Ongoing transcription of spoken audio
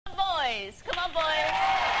boys. Come on, boys.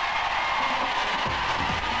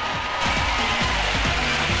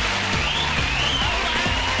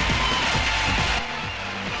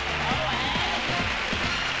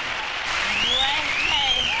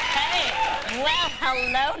 Well,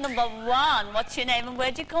 hello, number one. What's your name and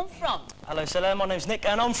where'd you come from? Hello, Cilla. My name's Nick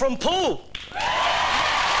and I'm from Poole.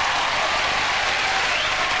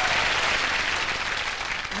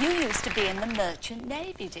 You used to be in the Merchant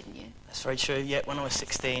Navy, didn't you? That's very true. Yeah, when I was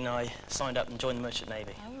 16, I signed up and joined the Merchant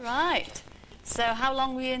Navy. All right. So how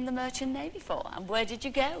long were you in the Merchant Navy for and where did you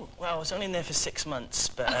go? Well, I was only in there for 6 months,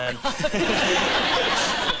 but... I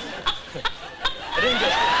didn't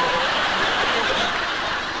get...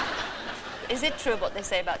 Is it true what they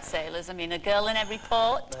say about sailors? I mean, a girl in every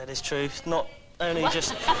port? That is true. Not only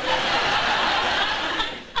just...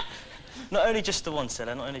 Not only just the one,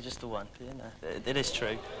 Cilla, not only just the one. You know, it is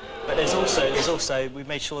true. But there's also, we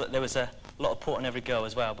made sure that there was a lot of port in every girl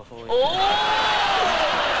as well before we... Oh! A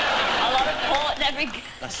lot of port in every girl.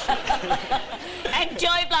 That's true.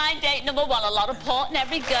 Enjoy blind date number one, a lot of port in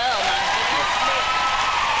every girl, man.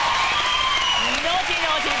 Naughty,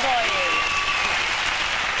 naughty boy.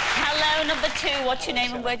 Hello, number two. What's your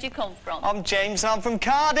name and where'd you come from? I'm James and I'm from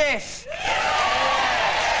Cardiff.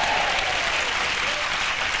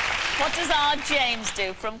 What does our James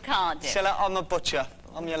do from Cardiff? Cilla, I'm a butcher.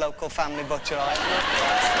 I'm your local family butcher, right?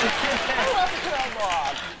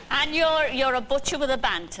 And you're a butcher with a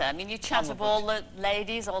banter. I mean, you chat with all the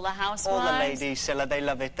ladies, all the housewives. All the ladies, Cilla, they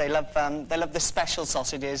love it. They love the special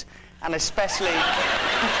sausages, and especially...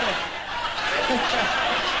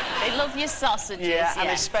 They love your sausages, yeah, and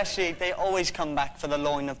especially, they always come back for the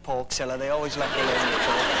loin of pork, Cilla. They always love the loin of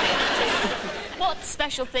pork. What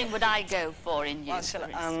special thing would I go for in you? Well, Cilla,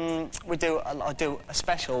 I do a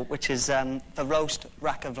special, which is the roast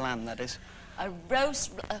rack of lamb, that is. A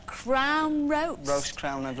crown roast? Roast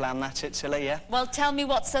crown of lamb, that's it, Cilla, yeah. Well, tell me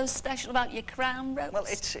what's so special about your crown roast. Well,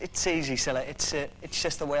 it's easy, Cilla. It's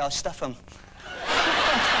just the way I stuff them.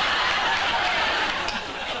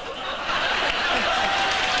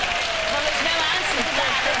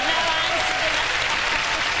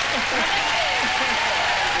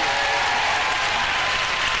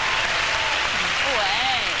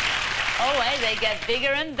 They get bigger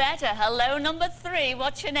and better. Hello, number three.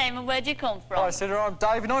 What's your name and where'd you come from? Hi, Cilla. I'm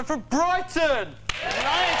Dave and I'm from Brighton.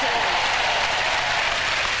 Brighton.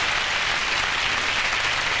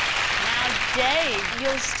 Now, Dave,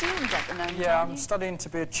 you're a student at the moment, Yeah, I'm studying to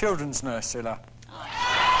be a children's nurse, Cilla.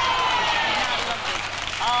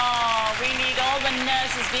 Oh, we need all the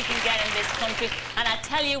nurses we can get in this country. And I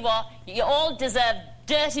tell you what, you all deserve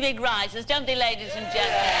dirty big risers, don't they, ladies and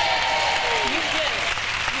gentlemen? You do.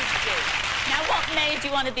 You do. Now, what made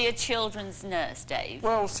you want to be a children's nurse, Dave?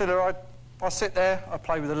 Well, Cilla, I sit there, I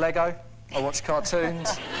play with the Lego, I watch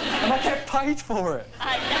cartoons, and I get paid for it.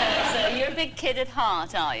 I know, so you're a big kid at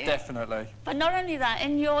heart, are you? Definitely. But not only that,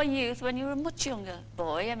 in your youth, when you were a much younger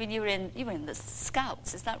boy, I mean, you were in the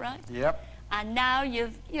Scouts, is that right? Yep. And now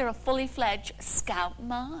you're a fully fledged Scout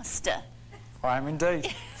master. I am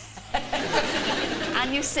indeed.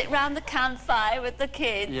 And you sit round the campfire with the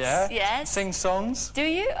kids. Yeah. Yes. Sing songs. Do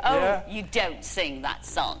you? Oh, yeah. You don't sing that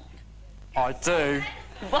song. I do.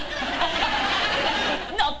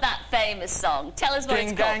 Not that famous song. Tell us what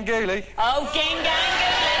it's called. Ging-gang-gooly. Oh, ging-gang-gooly.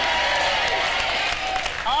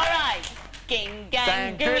 All right.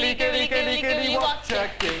 Ging-gang-gooly-gooly-gooly-gooly, watch a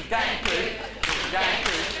ging-gang-gooly.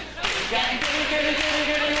 Ging-gang-gooly.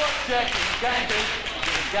 Ging-gang-gooly-gooly-gooly, watch a ging-gang-gooly.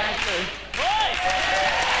 Ging-gang-gooly.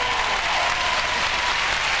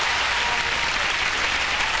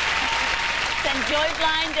 Enjoy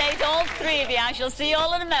blind date, all three of you. I shall see you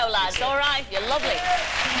all in a mo, lads. All right, you're lovely.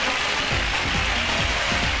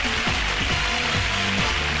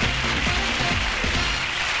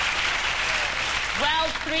 Well,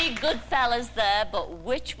 three good fellas there, but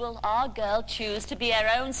which will our girl choose to be her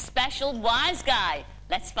own special wise guy?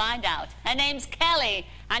 Let's find out. Her name's Kelly,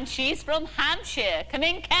 and she's from Hampshire. Come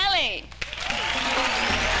in, Kelly.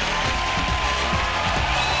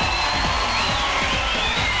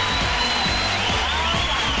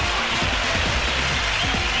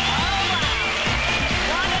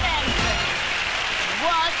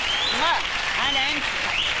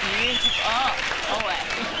 Beautiful. Oh, wait.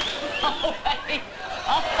 Oh, wait.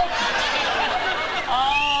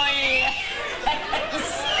 Oh, yes.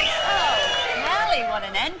 Oh, Kelly, what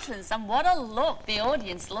an entrance and what a look. The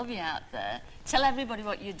audience love you out there. Tell everybody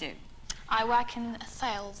what you do. I work in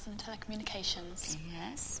sales and telecommunications.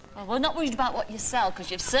 Yes. Well, we're not worried about what you sell, because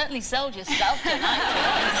you've certainly sold yourself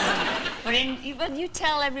tonight. But you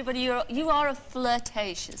tell everybody you are a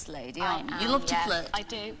flirtatious lady, aren't you? You love to flirt. I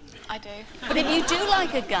do. But if you do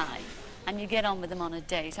like a guy, and you get on with them on a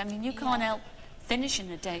date. I mean, you can't help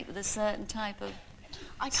finishing a date with a certain type of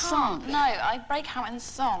I can't. song. No, I break out in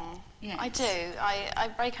song. Yes. I do. I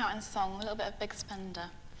break out in song, a little bit of Big Spender.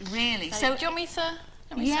 Really? So, do you want me to?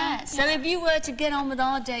 Yeah. So if you were to get on with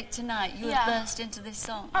our date tonight, you would Yeah. burst into this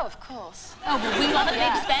song. Oh, of course. Oh, well, we want a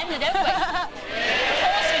big spender, don't we? Of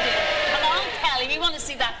course we do. Come on, Kelly, we want to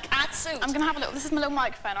see that cat suit. I'm going to have a little... This is my little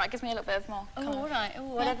microphone, right? It gives me a little bit of more... Oh, all right. Oh,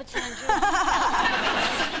 whatever turns you on.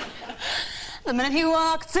 The minute he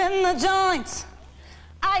walked in the joint,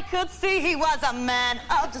 I could see he was a man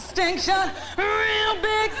of distinction, real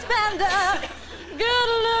big spender, good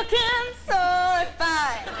looking, so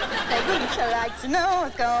refined. Say, wouldn't you like to know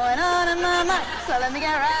what's going on in my mind? So let me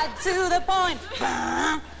get right to the point.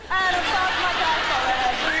 I don't talk much for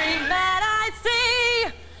every man I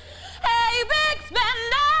see. Hey, big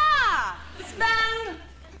spender, spend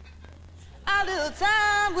a little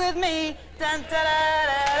time with me. Dun, da, da,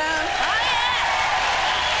 da, da.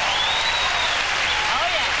 Oh,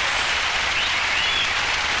 yes.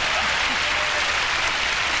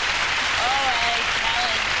 All right,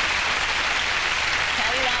 Kelly.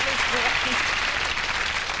 Kelly, that was great.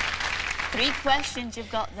 3 questions you've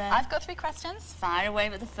got there. I've got 3 questions. Fire away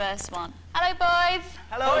with the first one. Hello, boys.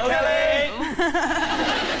 Hello, Kelly!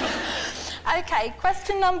 OK,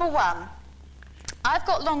 question number 1. I've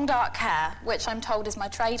got long dark hair, which I'm told is my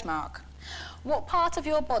trademark. What part of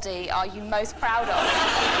your body are you most proud of?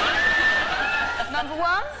 Number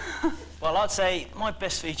 1? Well, I'd say my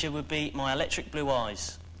best feature would be my electric blue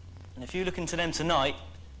eyes. And if you look into them tonight,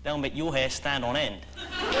 they'll make your hair stand on end.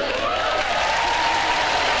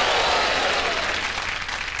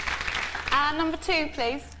 And number 2,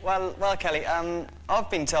 please. Well, Kelly, I've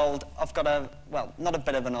been told I've got a, well, not a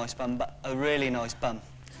bit of a nice bum, but a really nice bum.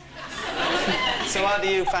 So how do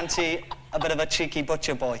you fancy a bit of a cheeky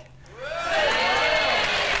butcher boy?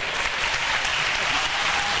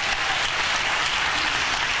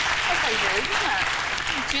 That's very rude, isn't it?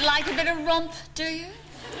 Do you like a bit of romp, do you?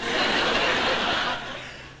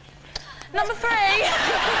 Number 3.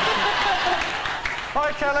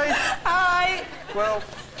 Hi, Kelly. Hi. Well,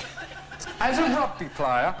 as a rugby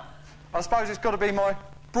player, I suppose it's got to be my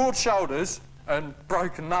broad shoulders and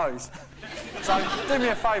broken nose. So do me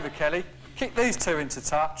a favour, Kelly. Kick these 2 into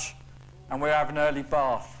touch, and we'll have an early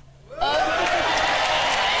bath.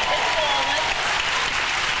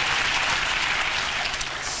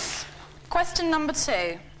 Question number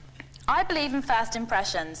 2. I believe in first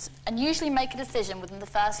impressions and usually make a decision within the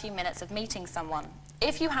first few minutes of meeting someone.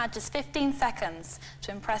 If you had just 15 seconds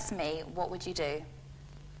to impress me, what would you do?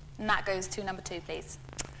 And that goes to number 2, please.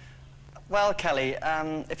 Well, Kelly,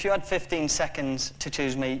 if you had 15 seconds to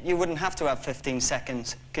choose me, you wouldn't have to have 15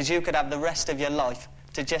 seconds, because you could have the rest of your life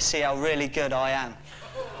to just see how really good I am.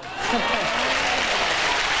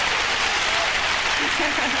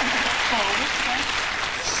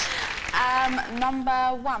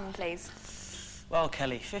 Number 1, please. Well,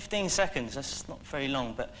 Kelly, 15 seconds, that's not very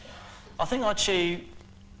long, but I think I'd show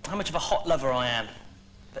how much of a hot lover I am.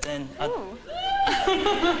 But then Oh,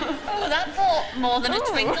 that brought more than a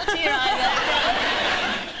twinkle to your eye there,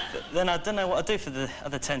 Kelly. but then I don't know what I'd do for the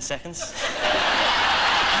other 10 seconds.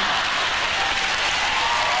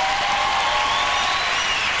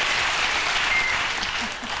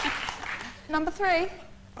 Number 3.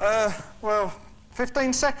 Well,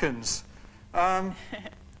 15 seconds. So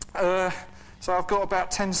I've got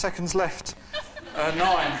about 10 seconds left.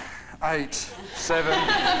 9, 8,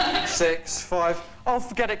 7, 6, 5. Oh,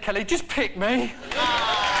 forget it, Kelly. Just pick me.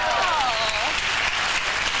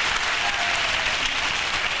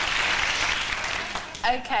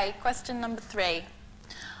 OK, question number 3.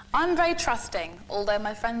 I'm very trusting, although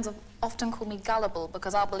my friends often call me gullible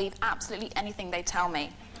because I'll believe absolutely anything they tell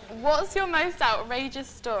me. What's your most outrageous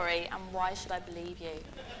story and why should I believe you?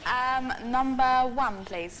 Number 1,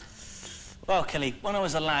 please. Well, Kelly, when I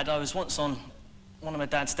was a lad, I was once on one of my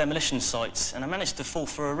dad's demolition sites, and I managed to fall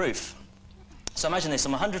through a roof. So imagine this,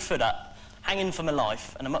 I'm 100 foot up, hanging for my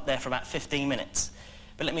life, and I'm up there for about 15 minutes.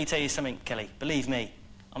 But let me tell you something, Kelly, believe me,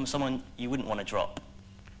 I'm someone you wouldn't want to drop.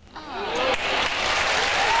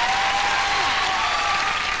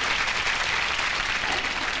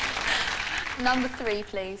 Number 3,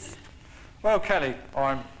 please. Well, Kelly,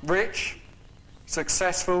 I'm rich,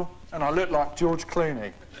 successful, and I look like George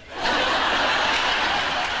Clooney.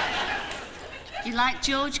 You like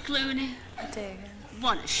George Clooney? I do.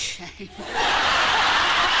 What a shame.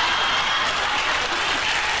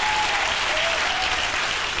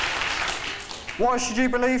 Why should you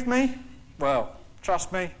believe me? Well,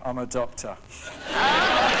 trust me, I'm a doctor. You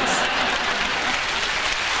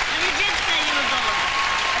did say you were gullible.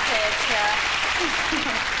 I did, yeah.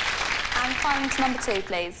 And finally to number 2,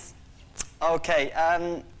 please. OK,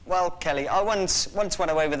 well, Kelly, I once went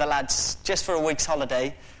away with the lads just for a week's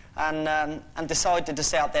holiday and decided to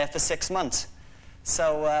stay out there for 6 months.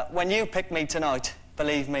 So when you pick me tonight,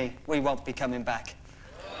 believe me, we won't be coming back.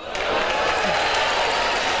 Oh,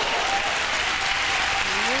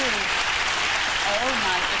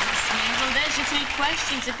 my goodness me. Well, there's your 3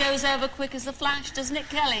 questions. It goes over quick as a flash, doesn't it,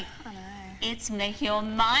 Kelly? I know. It's make your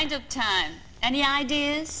mind up time. Any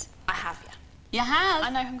ideas? I have, yeah. You have?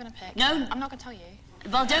 I know who I'm going to pick. No. I'm not going to tell you.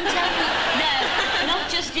 Well, don't tell me. No, not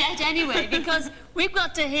just yet anyway, because we've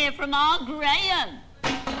got to hear from our Graham.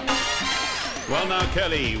 Well now,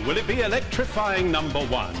 Kelly, will it be electrifying number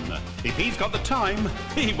 1? If he's got the time,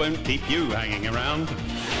 he won't keep you hanging around.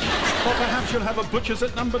 Or perhaps you'll have a butcher's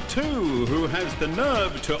at number 2, who has the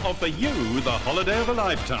nerve to offer you the holiday of a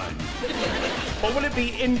lifetime. Or will it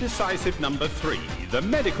be indecisive number 3, the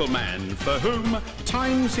medical man for whom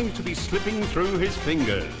time seems to be slipping through his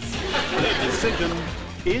fingers? The decision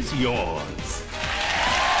is yours.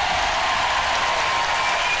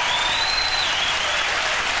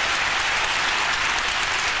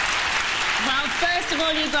 Well, first of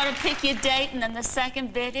all, you've got to pick your date, and then the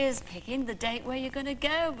second bit is picking the date where you're going to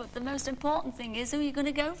go. But the most important thing is who you're going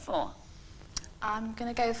to go for. I'm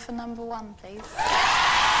going to go for number 1, please.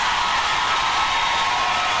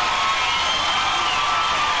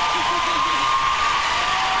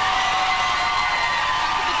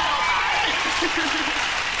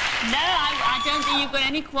 No, I don't think you've got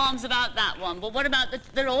any qualms about that one. But what about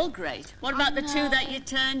they're all great. What about the 2 that you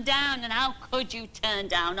turned down? And how could you turn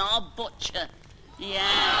down our butcher? Yes.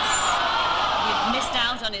 You've missed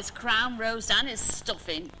out on his crown roast and his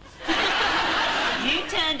stuffing. You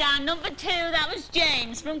turned down number 2. That was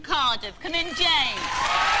James from Cardiff. Come in, James.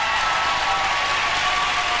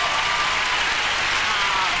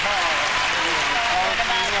 What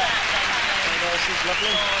about that, then? She's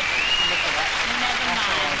lovely. Look at that. Never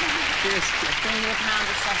mind. Cheers. Bring you a pound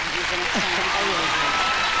of sausages and a tin.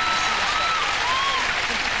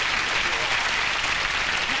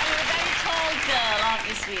 Now, you're a very tall girl, aren't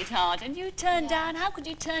you, sweetheart? And you turned down, how could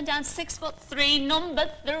you turn down 6'3", number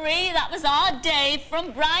 3? That was our Dave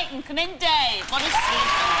from Brighton. Come in, Dave. What a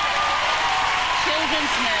sweetheart.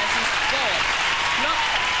 Children's nurse is good. Look.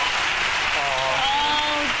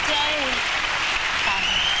 Oh, Dave.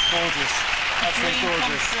 Gorgeous. Absolutely Dream come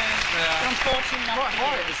gorgeous. true. Yeah. Unfortunately, not Quite for you.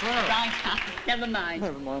 white as well. Right. Never mind.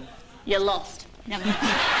 Never mind. You're lost. Never mind.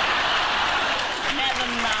 Never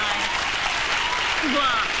mind.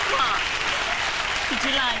 What? Did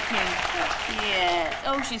you like him? Yeah.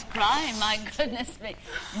 Oh, she's crying, my goodness me.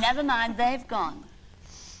 Never mind, they've gone.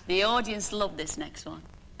 The audience love this next one.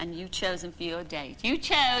 And you chose him for your date. You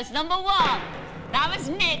chose number 1. That was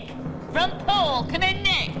Nick from Poole. Come in,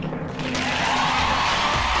 Nick.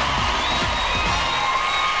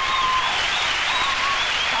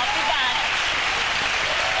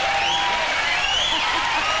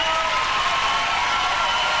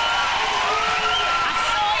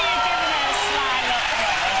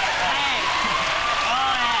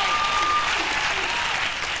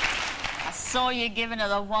 Saw you giving her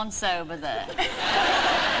the once over there.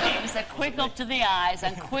 It was a quick up to the eyes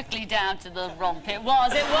and quickly down to the rump. It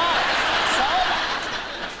was. Saw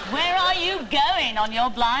that. Where are you going on your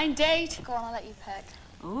blind date? Go on, I'll let you pick.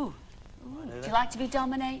 Ooh. Do you like to be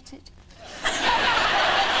dominated?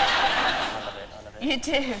 I love it. You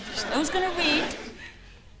do. Who's going to read?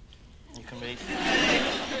 You can read.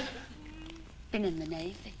 Been in the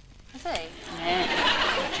Navy. Is he?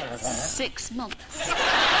 Yeah. 6 months.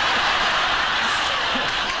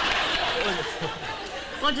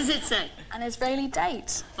 What does it say? An Israeli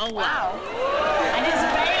date. Oh, wow. An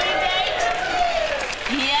Israeli date?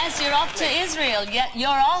 Yes, you're off to Israel. You're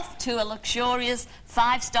off to a luxurious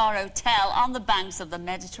 5-star hotel on the banks of the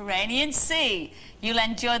Mediterranean Sea. You'll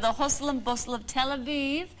enjoy the hustle and bustle of Tel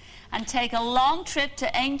Aviv and take a long trip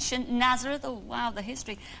to ancient Nazareth, oh, wow, the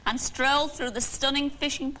history, and stroll through the stunning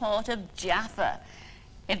fishing port of Jaffa.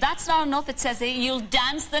 If that's not enough, it says here, you'll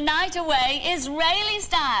dance the night away Israeli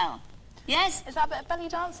style. Yes? Is that a bit of belly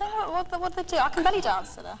dancing? What do they do? I can belly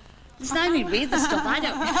dance to that. It's not me read the stuff, I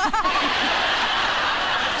don't know.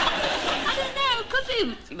 I don't know, it could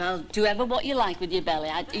be. Well, do ever what you like with your belly.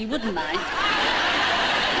 You wouldn't mind.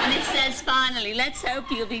 And it says, finally, let's hope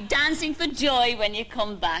you'll be dancing for joy when you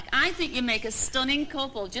come back. I think you make a stunning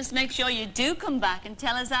couple. Just make sure you do come back and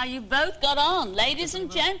tell us how you both got on. Ladies and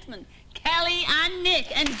gentlemen, Kelly and Nick,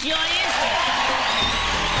 enjoy it.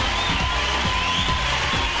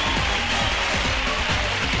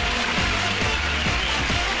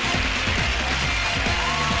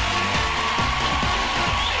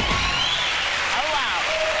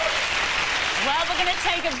 Well, we're going to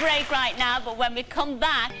take a break right now, but when we come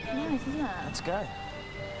back... Nice, isn't it? Let's go.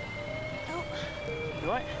 Oh. You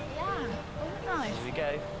right? Yeah. Isn't it nice? Here we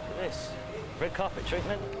go. Look at this. Red carpet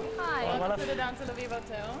treatment. Hi. Well, well, Put it down to the Vivo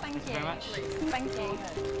too. Thank you. very much. Thank you.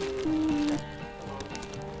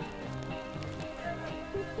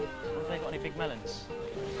 Have they got any big melons?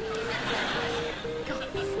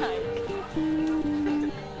 God's sake.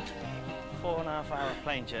 4.5 hour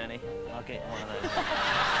plane journey. I'll get one of those.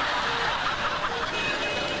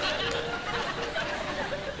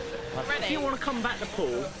 Ready? If you want to come back to the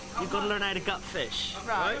pool, you've got to learn how to gut fish.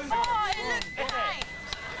 Right. Oh, it looks great.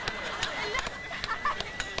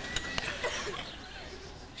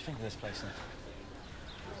 What do you think of this place then?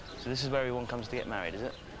 So this is where everyone comes to get married, is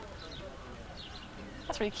it?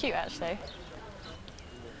 That's really cute, actually.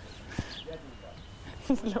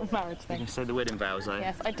 It's a little marriage You thing. can say the wedding vows, though.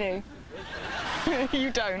 Yes, I do. You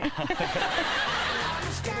don't.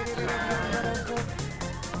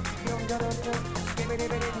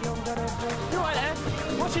 You right there?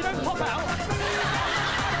 Watch you don't pop out.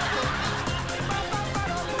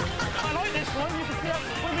 I like this one. You can see that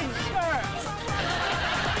women's skirt.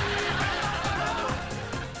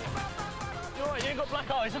 You all right? You ain't got black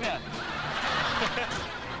eyes, have you?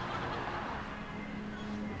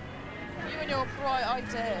 You and your bright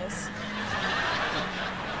ideas.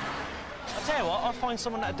 I'll tell you what, I'll find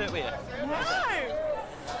someone that'll do it with you. No!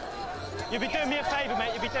 You'll be doing me a favour,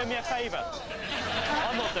 mate. You'll be doing me a favour.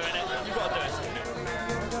 I'm not doing it. You've got to do it.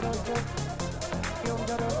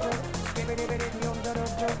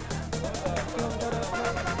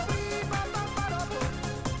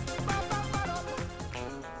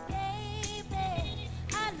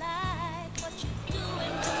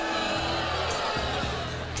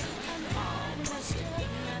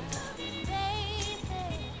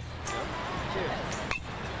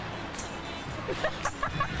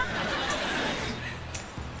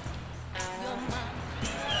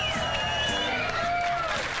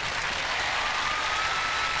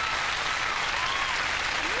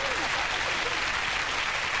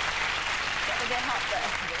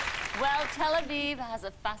 Well, Tel Aviv has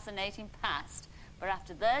a fascinating past, but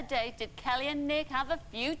after their date, did Kelly and Nick have a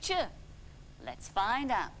future? Let's find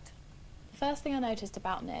out. The first thing I noticed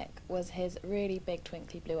about Nick was his really big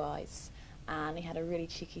twinkly blue eyes, and he had a really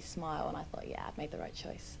cheeky smile, and I thought, yeah, I've made the right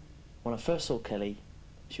choice. When I first saw Kelly,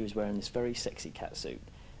 she was wearing this very sexy catsuit,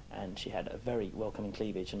 and she had a very welcoming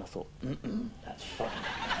cleavage, and I thought, that's fun.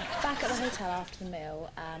 Back at the hotel after the meal,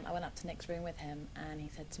 I went up to Nick's room with him, and he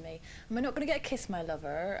said to me, "Am I not going to get a kiss, my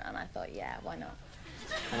lover?" And I thought, yeah, why not?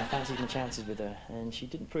 And I fancied my chances with her, and she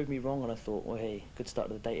didn't prove me wrong, and I thought, well, hey, good start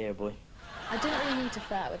to the date here, boy. I didn't really need to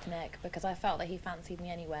flirt with Nick, because I felt that he fancied me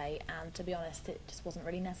anyway, and to be honest, it just wasn't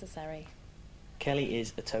really necessary. Kelly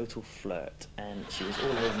is a total flirt, and she was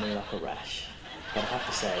all over me like a rash. But I have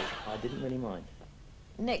to say, I didn't really mind.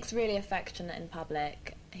 Nick's really affectionate in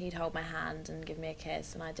public. He'd hold my hand and give me a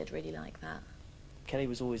kiss, and I did really like that. Kelly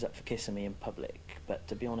was always up for kissing me in public, but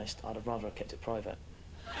to be honest, I'd have rather have kept it private.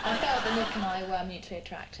 I felt that Nick and I were mutually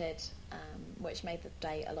attracted, which made the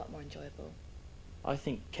date a lot more enjoyable. I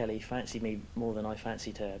think Kelly fancied me more than I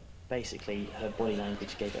fancied her. Basically, her body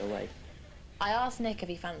language gave it away. I asked Nick if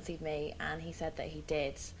he fancied me, and he said that he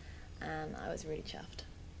did, and I was really chuffed.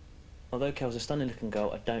 Although Kel's a stunning-looking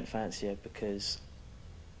girl, I don't fancy her because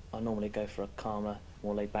I normally go for a calmer,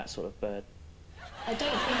 more laid-back sort of bird. I don't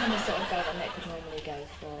think I'm the sort of girl that Nick would normally go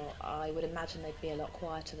for. I would imagine they'd be a lot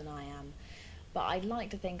quieter than I am. But I'd like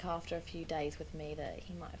to think after a few days with me that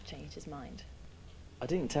he might have changed his mind. I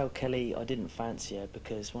didn't tell Kelly I didn't fancy her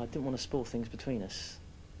because, well, I didn't want to spoil things between us.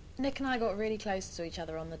 Nick and I got really close to each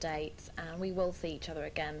other on the date, and we will see each other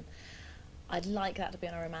again. I'd like that to be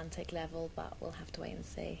on a romantic level, but we'll have to wait and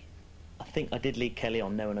see. I think I did lead Kelly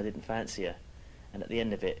on knowing I didn't fancy her, and at the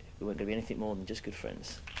end of it, we weren't going to be anything more than just good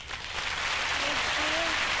friends.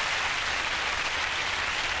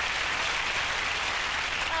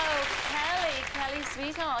 Kelly,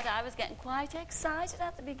 sweetheart, I was getting quite excited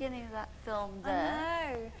at the beginning of that film there.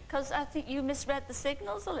 I know. Because I think you misread the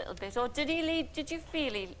signals a little bit, or did you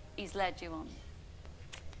feel he's led you on?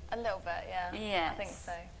 A little bit, yeah. Yes. I think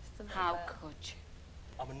so. Just a little How bit. could you?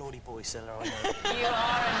 I'm a naughty boy, Cilla, I know. You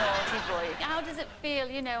are a naughty boy. How does it feel,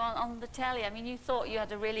 you know, on the telly? I mean, you thought you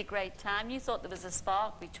had a really great time. You thought there was a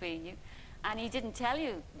spark between you. And he didn't tell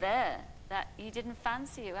you there that he didn't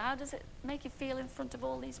fancy you. How does it make you feel in front of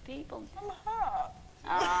all these people? I'm hurt.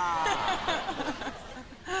 Ah.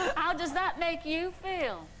 How does that make you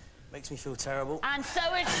feel? Makes me feel terrible. And so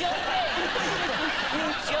it should be.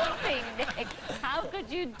 You should be, Nick. How could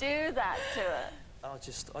you do that to her? I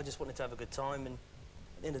just wanted to have a good time, and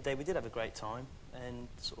the end of the day, we did have a great time, and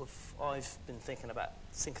sort of I've been thinking about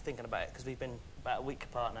it because we've been about a week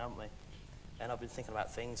apart now, haven't we? And I've been thinking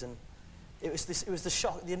about things, and it was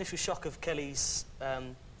the initial shock of Kelly's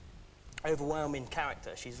overwhelming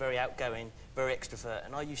character. She's very outgoing, very extrovert,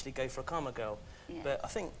 and I usually go for a calmer girl. Yeah. But I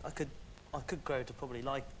think I could grow to probably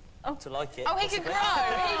like it. Oh, he possibly. could grow.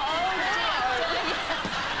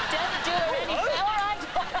 Don't do it any... All right.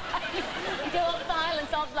 You don't want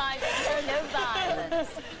violence on life. No violence.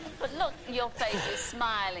 But look, your face is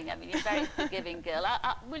smiling. I mean, you're a very forgiving girl.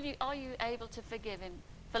 Are you able to forgive him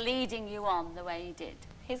for leading you on the way he did?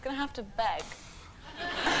 He's going to have to beg. You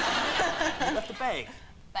have to beg?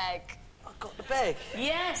 Beg. I've got to beg.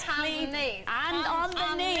 Yes, hands please. and knees. And on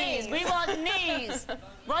the knees. We want knees.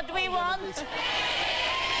 What do we want?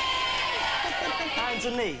 Hands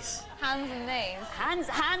and knees. Hands and knees.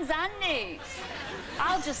 Hands and knees.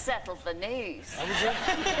 I'll just settle for knees. How would you?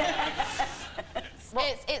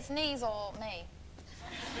 It's knees or me.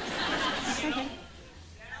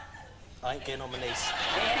 I ain't getting on my knees.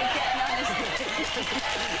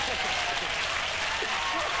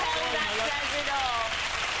 That says it all.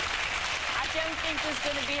 I don't think there's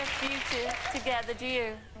going to be a future together, do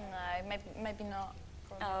you? No, maybe not.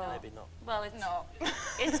 Oh, Maybe not. well, it's No.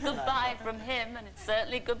 it's goodbye from him, and it's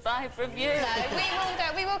certainly goodbye from you.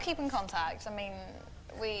 No, we will keep in contact. I mean,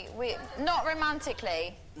 we not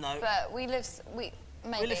romantically. No. But we live maybe.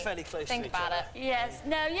 We live fairly close Think to each about other. it. Yes.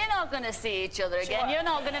 No, you're not going to see each other again. You're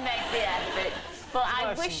not going to make the effort. But I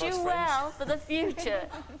have wish some you best well for the future.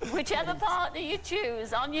 Whichever partner you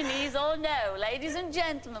choose, on your knees or no. Ladies and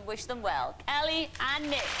gentlemen, wish them well. Kelli and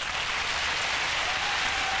Nick.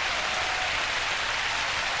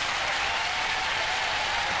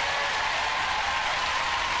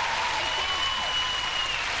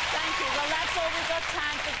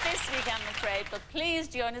 Time for this week, I'm afraid, but please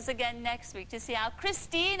join us again next week to see how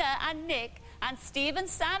Christina and Nick and Steve and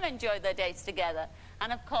Sam enjoyed their dates together.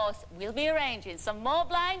 And of course, we'll be arranging some more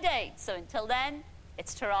blind dates. So until then,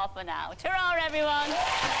 it's ta-ra for now. Ta-ra, everyone!